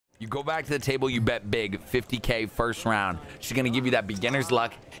You go back to the table, you bet big, 50K first round. She's going to give you that beginner's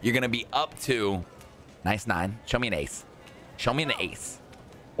luck. You're going to be up to, nice 9. Show me an ace. Show me an ace.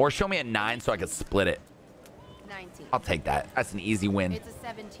 Or show me a 9 so I can split it. 19. I'll take that. That's an easy win. It's a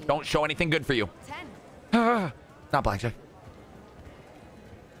 17. Don't show anything good for you. 10. Not blackjack.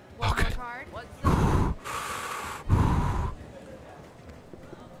 One good. more card.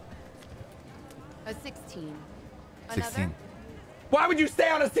 A 16. 16. Another? Why would you stay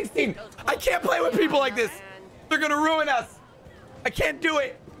on a 16? I can't play with people like this. They're going to ruin us. I can't do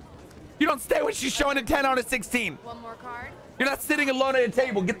it. You don't stay when she's showing a 10 on a 16. One more card. You're not sitting alone at a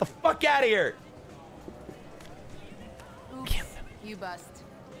table. Get the fuck out of here. Oops. You bust.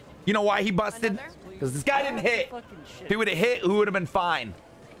 You know why he busted? Because this guy didn't hit. If he would have hit, who would have been fine?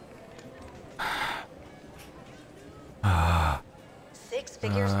 6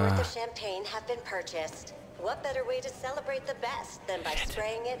 figures worth of champagne have been purchased. What better way to celebrate the best than by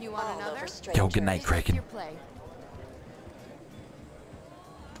spraying it You want all another? over strangers? Yo, good night, Kraken. Your play.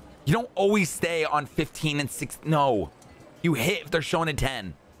 You don't always stay on 15 and 6. No. You hit if they're showing a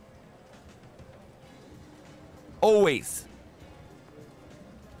 10. Always.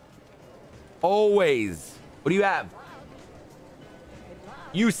 Always. What do you have?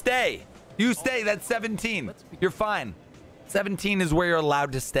 You stay. You stay. That's 17. You're fine. 17 is where you're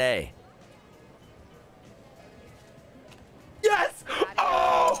allowed to stay. Yes!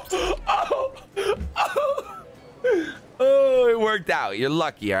 Oh! Oh! Oh! Oh, it worked out. You're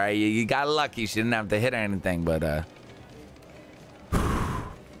lucky, all right? You got lucky. She didn't have to hit or anything, but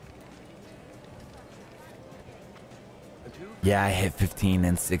yeah, I hit 15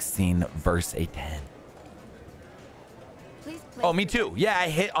 and 16 versus a 10. Oh, me too. Yeah, I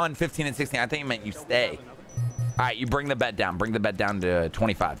hit on 15 and 16. I think you meant you stay. All right, you bring the bet down. Bring the bet down to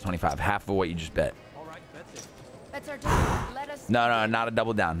 25. 25. Half of what you just bet. All right, that's it. Bets are done. Let us No, not a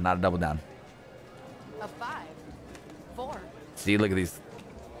double down. Not a double down. A 5. 4. See, look at these.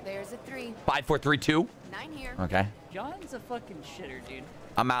 There's a 3. 5, 4, 3, 2. 9 here. Okay. John's a fucking shitter, dude.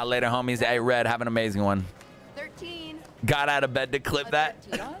 I'm out later, homies. Hey, Red, have an amazing one. 13. Got out of bed to clip A that.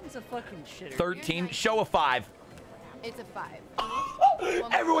 13. John's a fucking shitter. 13. Show a 5. It's a 5.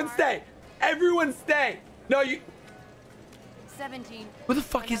 Everyone stay. Everyone stay. No, you. 17. Who the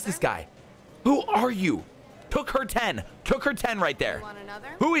fuck is this guy? Who are you? Took her 10. Took her 10 right there. You want another?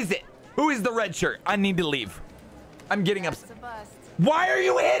 Who is it? Who is the red shirt? I need to leave. I'm getting That's upset. a bust. Why are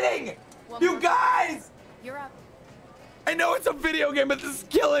you hitting? One You more. guys! You're up. I know it's a video game, but this is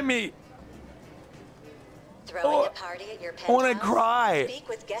killing me. Throwing a party at your I want to penthouse? cry. Speak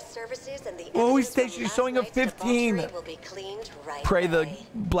with guest services and the Always evidence say from she's showing a last night's 15. debauchery will be cleaned right Pray the away.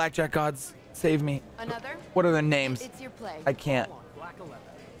 blackjack gods save me. Another? What are their names? It's your play. I can't.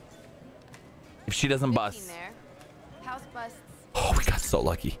 If she doesn't 15 bust. there. House busts. Oh, we got so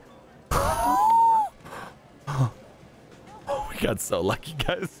lucky. Oh, we got so lucky,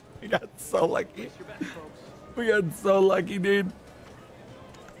 guys. We got so lucky. We got so lucky, dude.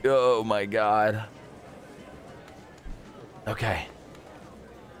 Oh my god. Okay.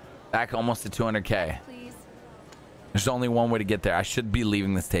 Back almost to 200K. Please. There's only one way to get there. I should be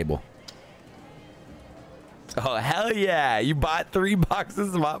leaving this table. Oh, hell yeah. You bought 3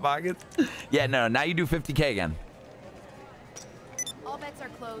 boxes of Hot Pockets? Yeah, no. Now you do 50K again. All bets are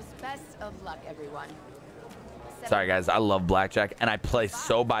closed. Best of luck, everyone. Sorry, guys. I love blackjack, and I play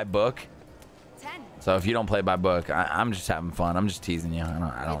so by book. 10. So if you don't play by book, I'm just having fun. I'm just teasing you.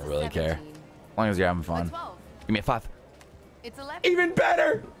 I don't It's a really care. 17. As long as you're having A fun. 12. Give me a 5. It's 11. Even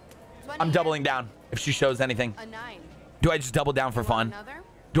better. 20 I'm here. doubling down if she shows anything. A 9. Do I just double down for You want fun? Another?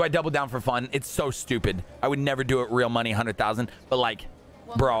 Do I double down for fun? It's so stupid. I would never do it real money, 100,000. But like,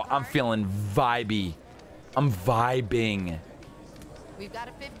 One bro, more I'm card. feeling vibey. I'm vibing. We've got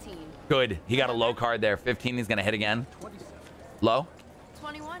a 15. Good. He got a low card there. 15. He's gonna hit again. Low.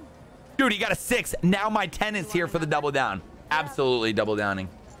 21. Dude, he got a 6. Now my 10 is here for the double down. Absolutely double downing.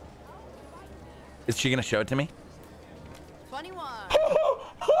 Is she gonna show it to me? 21.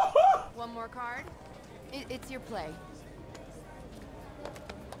 One more card. It's your play.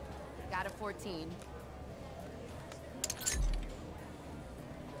 Got a 14.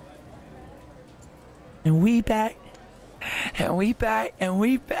 And we back. And we back. And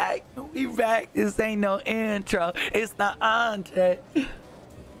we back. And we back. This ain't no intro. It's not entree.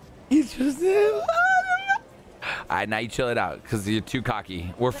 It's just. All right, now you chill it out because you're too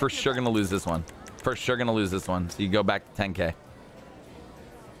cocky. We're for sure gonna lose this one. For sure gonna lose this one. So you go back to 10K.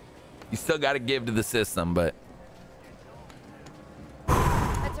 You still got to give to the system, but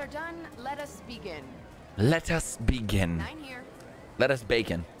Bets are done. Let us begin. let us begin. 9 here. Let us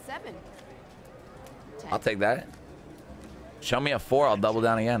bacon. 7. 10. I'll take that. Show me a 4, I'll double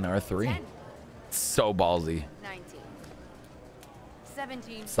down again, or a 3. 10. So ballsy. 19.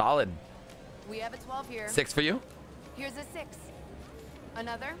 17. Solid. We have a 12 here. 6 for you? Here's a 6.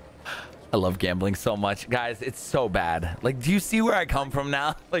 Another. I love gambling so much. Guys, it's so bad. Like, do you see where I come from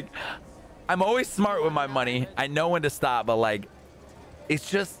now? Like, I'm always smart with my money. I know when to stop, but like, it's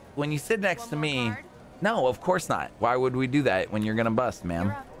just when you sit next to me. Card? No, of course not. Why would we do that when you're gonna bust, ma'am?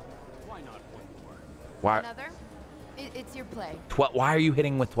 You're up. Why not one more? Why? Another. It's your play. Why are you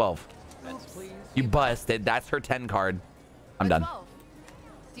hitting with 12? Bets, please. You busted. That's her 10 card. I'm A done. 12.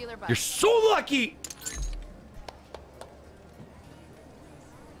 Dealer bust. You're so lucky.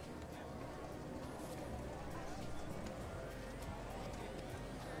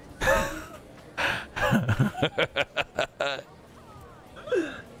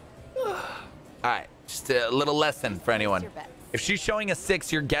 All right, just a little lesson for anyone. If she's showing a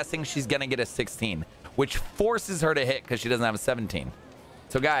 6, you're guessing she's gonna get a 16, which forces her to hit because she doesn't have a 17.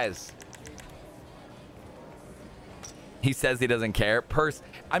 So guys, he says he doesn't care.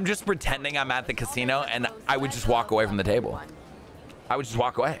 I'm just pretending I'm at the casino, and I would just walk away from the table. I would just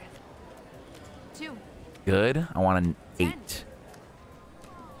walk away. 2. Good. I want an 8.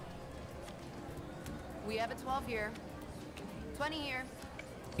 We have a 12 here. 20 here.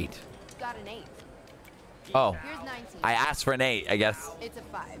 8. Got an 8. Oh, Here's 19. I asked for an 8, I guess. It's a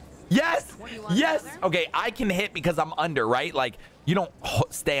 5. Yes. You want Yes. another? Okay, I can hit because I'm under, right? Like, you don't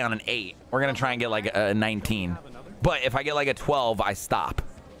stay on an 8. We're gonna try and get like a 19. But if I get like a 12, I stop.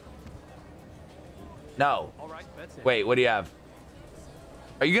 No. All right, bets in. Wait, what do you have?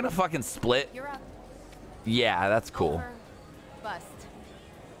 Are you gonna fucking split? You're up. Yeah, that's cool. Over. Bust.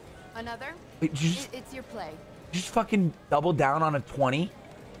 Another. Wait, did you just, It's your play. just fucking double down on a 20?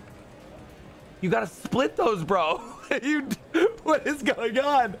 You gotta split those, bro. What is going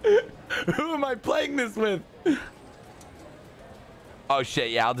on? Who am I playing this with? Oh shit,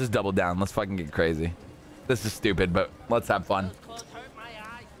 yeah, I'll just double down. Let's fucking get crazy. This is stupid, but let's have fun. Those clothes hurt my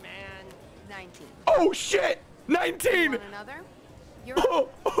eyes, man. 19. Oh shit! You 19! want another? You're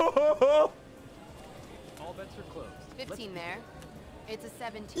up. All bets are closed. 15 there. It's a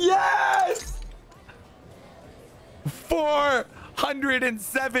 17. Yes!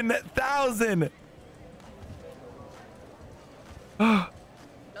 407,000.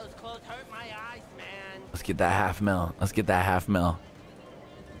 Those clothes hurt my eyes, man. Let's get that half mil. Let's get that half mil.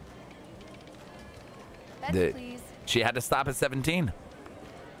 Bets, The- please. She had to stop at 17.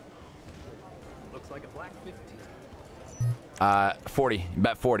 Looks like a black 15. 40. You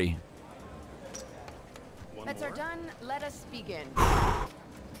bet 40. One Bets more. are done. Let us begin.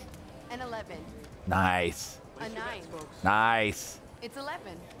 An 11. Nice. A 9. Nice. It's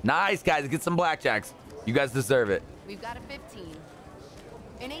 11. Nice, guys. Get some blackjacks. You guys deserve it. We've got a 15.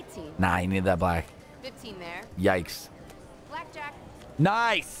 An 18. Nah, you need that black. 15 there. Yikes. Blackjack.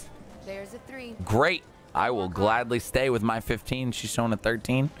 Nice. There's a 3. Great. I will gladly stay with my 15. She's showing a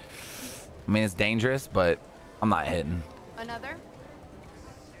 13. I mean, it's dangerous, but I'm not hitting. Another.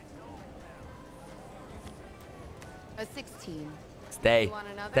 A 16. Stay. You want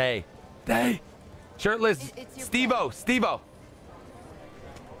another? Stay. Stay. Shirtless. It's your Steve-O. Steve-O.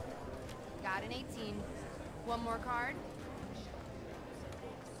 Got an 18. One more card.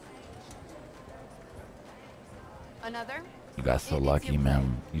 Another. You got so It's lucky, your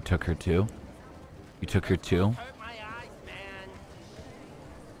man. You took her too? You took her too? Hurt my eyes, man.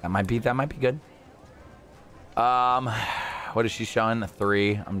 That might be good. What is she showing? A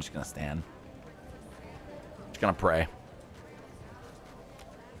 3. I'm just gonna stand. Just gonna pray.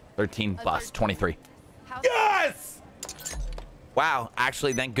 13 bust. 23. House. Yes! Wow.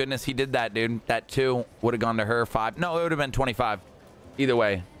 Actually, thank goodness he did that, dude. That 2 would have gone to her. 5. No, it would have been 25. Either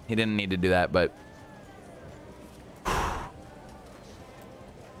way, he didn't need to do that, but.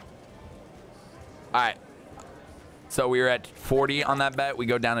 All right. So we were at 40 on that bet. We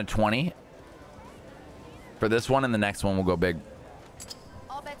go down to 20 for this one, and the next one we'll go big.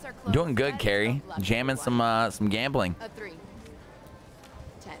 All bets are closed. Doing good, Best Carrie. of luck, Jamming everyone. some gambling. A 3.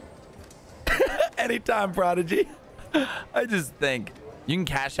 10. Anytime, Prodigy. I just think you can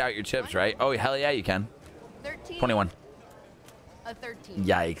cash out your chips, right? Oh, hell yeah, you can. 13. 21. A 13.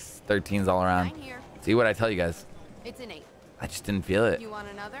 Yikes. 13's all around. 9 here. See what I tell you guys? It's an 8. I just didn't feel it. You want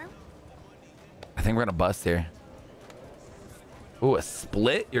another? I think we're gonna bust here. Ooh, a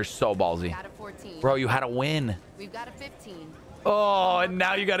split? You're so ballsy. Got a 14. Bro, you had a win. We've got a 15. Oh, and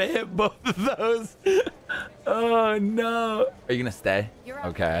now you gotta hit both of those. Oh, no. Are you gonna stay? You're up.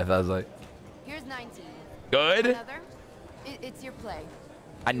 Okay, I thought I was like, Here's 19. good. Another? It's your play.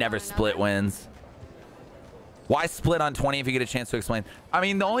 I never want split another? wins. Why split on 20 if you get a chance to explain? I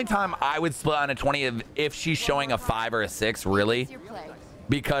mean, the only time I would split on a 20 is if she's showing a 5 or a 6, really.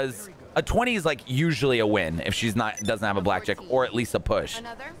 Because a 20 is like usually a win if she's doesn't have a blackjack or at least a push.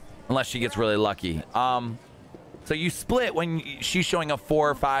 Unless she gets really lucky. So you split when she's showing a 4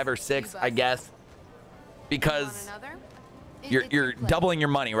 or 5 or 6, I guess. Because you're doubling your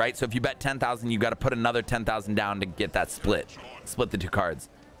money, right? So if you bet 10,000, you got to put another 10,000 down to get that split. Split the 2 cards.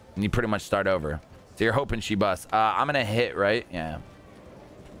 And you pretty much start over. So you're hoping she busts. I'm going to hit, right? Yeah.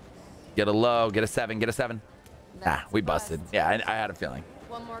 Get a low, get a 7, get a 7. Ah, we busted. Yeah, I had a feeling.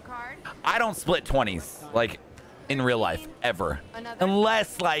 One more card. I don't split 20s, like, in real life, ever.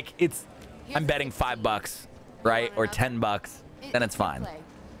 Unless, like, I'm betting $5, right? Or $10, then it's fine.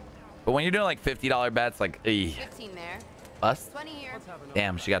 But when you're doing, like, $50 bets, like, 15 there. Bust? 20 here.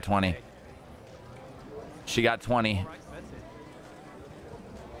 Damn, she got 20. She got 20.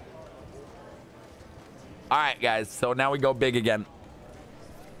 All right, guys. So now we go big again.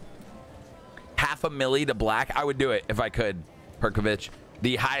 $500,000 to black. I would do it if I could, Perkovich.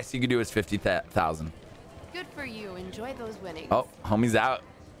 The highest you could do is 50,000. Good for you. Enjoy those winnings. Oh, homie's out.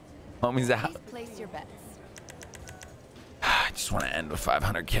 Homie's out. Please place your bets. I just want to end with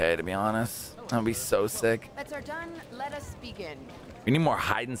 500K, to be honest. That'd be so sick. Bets are done. Let us begin. We need more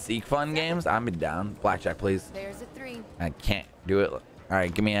hide and seek fun games. I'm down. Blackjack, please. There's a 3. I can't do it. All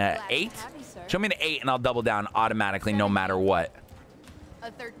right, give me an 8. Show me an 8 and I'll double down automatically no matter what.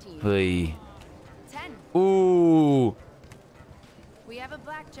 A 13. Hey. 10. Ooh. We have a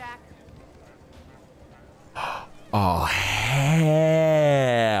blackjack. Oh, hell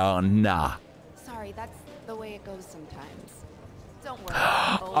nah. Sorry, that's the way it goes sometimes. Don't worry.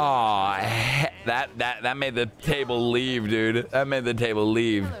 Oh, that made the table leave, dude. That made the table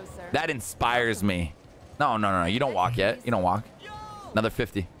leave. Hello, sir. That inspires me. No. You don't walk yet. You don't walk. Another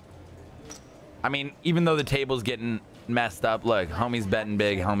 50. I mean, even though the table's getting messed up, look, homie's betting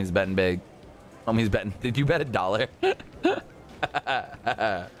big. Homie's betting big. Homie's betting. Did you bet $1?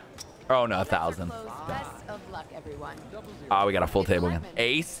 Oh no, 1,000. Best of luck, everyone. Oh, we got a full table again.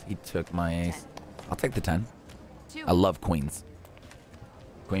 Ace. He took my ace. I'll take the 10. 2. I love queens.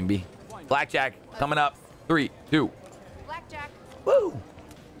 Queen B. Blackjack coming up. 3, 2. Blackjack. Woo.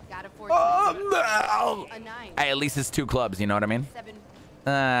 Got a 14. Oh, no. A 9. Hey, at least it's 2 clubs. You know what I mean? 7.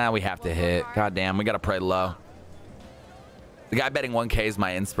 We have to hit. God damn, we gotta pray low. The guy betting 1K is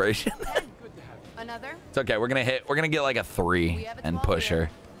my inspiration. Another. It's okay. We're gonna hit. We're gonna get like a 3 and push her.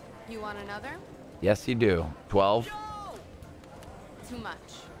 You want another? Yes, you do. 12. Too much.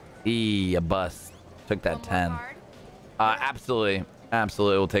 A bust. Took that One more 10. card.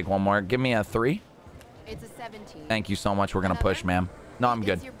 Absolutely. We'll take one more. Give me a 3. It's a 17. Thank you so much. We're gonna push, ma'am. No, I'm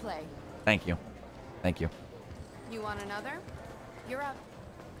good. It's your play. Thank you. Thank you. You want another? You're up.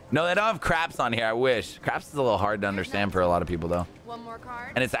 No, they don't have craps on here. I wish. Craps is a little hard to understand for a lot of people, though. One more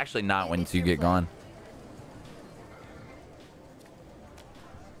card. And it's actually not once It's you your get play. going.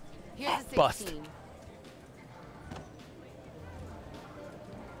 Here's a 16. Bust.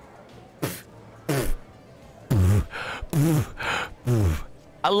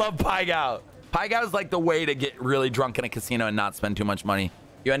 I love Pie Gout. Pie Gout is like the way to get really drunk in a casino and not spend too much money.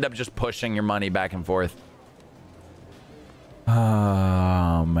 You end up just pushing your money back and forth.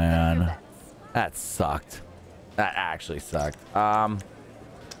 Oh, man. That sucked. That actually sucked. Gonna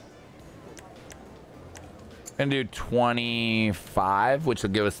do 25, which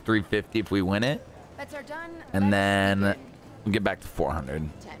will give us 350 if we win it. Bets are done. And Let's then begin. we'll get back to 400.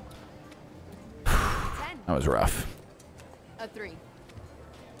 10. 10. That was rough. A 3.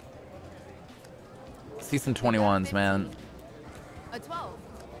 See some 21s, man. A 12.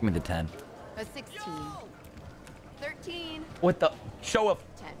 Give me the 10. A 16. 13. What the? Show up.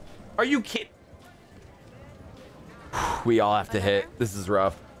 10. Are you kidding? We all have to hit. This is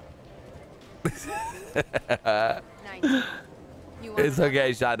rough. 19. You want It's another?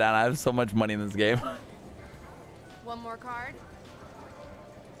 okay, shot down. I have so much money in this game. One more card.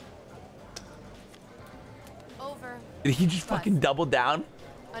 Over. Did he just fucking double down?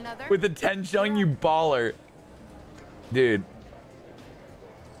 Another. With the 10 showing you baller. Dude.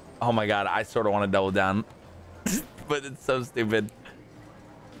 Oh my god, I sort of want to double down. But it's so stupid.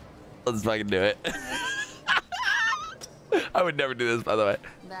 Let's fucking do it. I would never do this, by the way.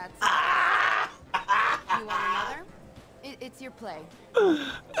 That's. You want another? It's your play.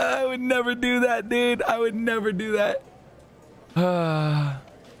 I would never do that, dude. I would never do that. I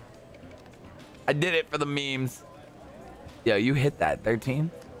did it for the memes. Yo, you hit that. 13?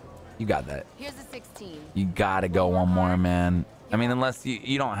 You got that. Here's a 16. You gotta go one more, man. I mean, unless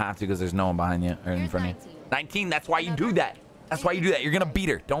you don't have to because there's no one behind you or in Here's front of you. 19. 19, that's why you do that. That's why you do that. You're gonna beat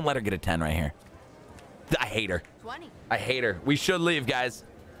her. Don't let her get a 10 right here. I hate her. 20. I hate her. We should leave, guys.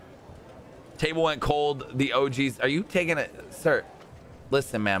 Table went cold. The OGs. Are you taking it, sir?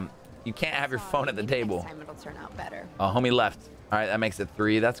 Listen, ma'am. You can't have your phone at the table. Next time it'll turn out better. Oh, homie left. All right, that makes it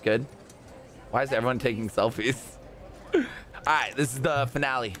 3. That's good. Why is everyone taking selfies? All right, this is the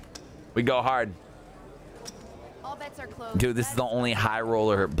finale. We go hard. All bets are closed. Dude, this is the only high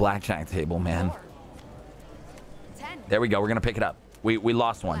roller blackjack table, man. 4. 10. There we go. We're gonna pick it up. We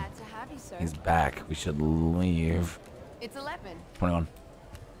lost one. Glad to have you, sir. He's back. We should leave. It's 11. 21.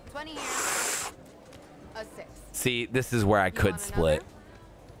 20 here. A 6. See, this is where I could want split. another?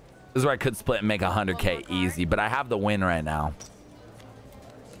 This is where I could split and make One more 100K card? easy, but I have the win right now.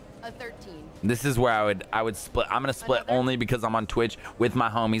 A 13. This is where I would split. I'm gonna split Another? only because I'm on Twitch with my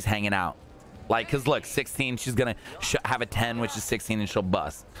homies hanging out. Like, cause look, 16, she's gonna have a 10, which is 16, and she'll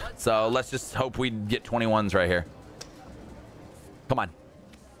bust. So let's just hope we get 21s right here. Come on.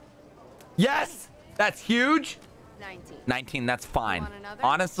 Yes, that's huge. 19. 19, that's fine. want another?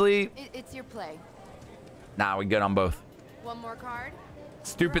 Honestly, It's your play. nah, we good on both. One more card.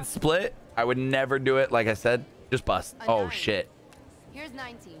 Stupid split. I would never do it. Like I said, just bust. A Oh 9. shit. Here's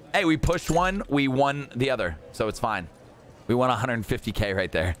 19. Hey, we pushed one, we won the other, so it's fine. We won 150K right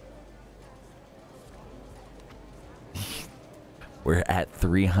there. We're at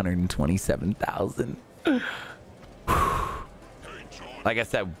 327,000. Like I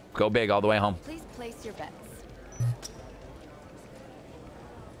said, go big all the way home. Please place your bets.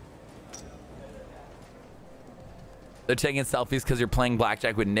 They're taking selfies because you're playing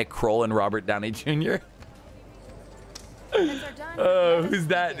blackjack with Nick Kroll and Robert Downey Jr. Bets are done. Oh, who's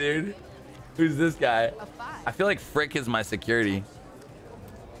that, dude? Who's this guy? A 5. I feel like Frick is my security.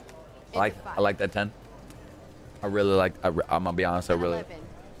 It's a I 5. like that 10. I really like. I'm gonna be honest. I An really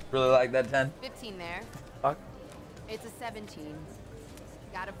 11. like that 10. 15 there. Fuck. It's a 17.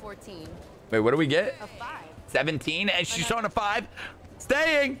 Got a 14. Wait, what do we get? A 5. 17, and she's showing a 5.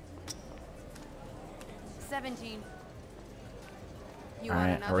 Staying. 17. You All want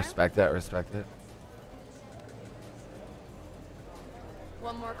right, another? I respect that. Respect it.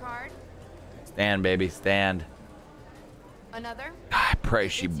 One more card. Stand, baby, stand. Another. I pray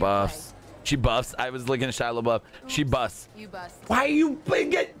It's she your buffs. She buffs. I was looking at Shia LaBeouf. She Oops. buffs. You bust. Why are you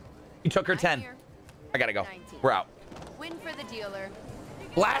get? You took her I'm 10. here. I gotta go. 19. We're out. Win for the dealer.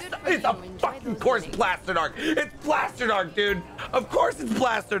 Blast. Good for It's a you. Enjoy fucking those course winnings. Blaster Dark. It's Blaster Dark, dude. Of course it's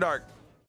Blaster Dark.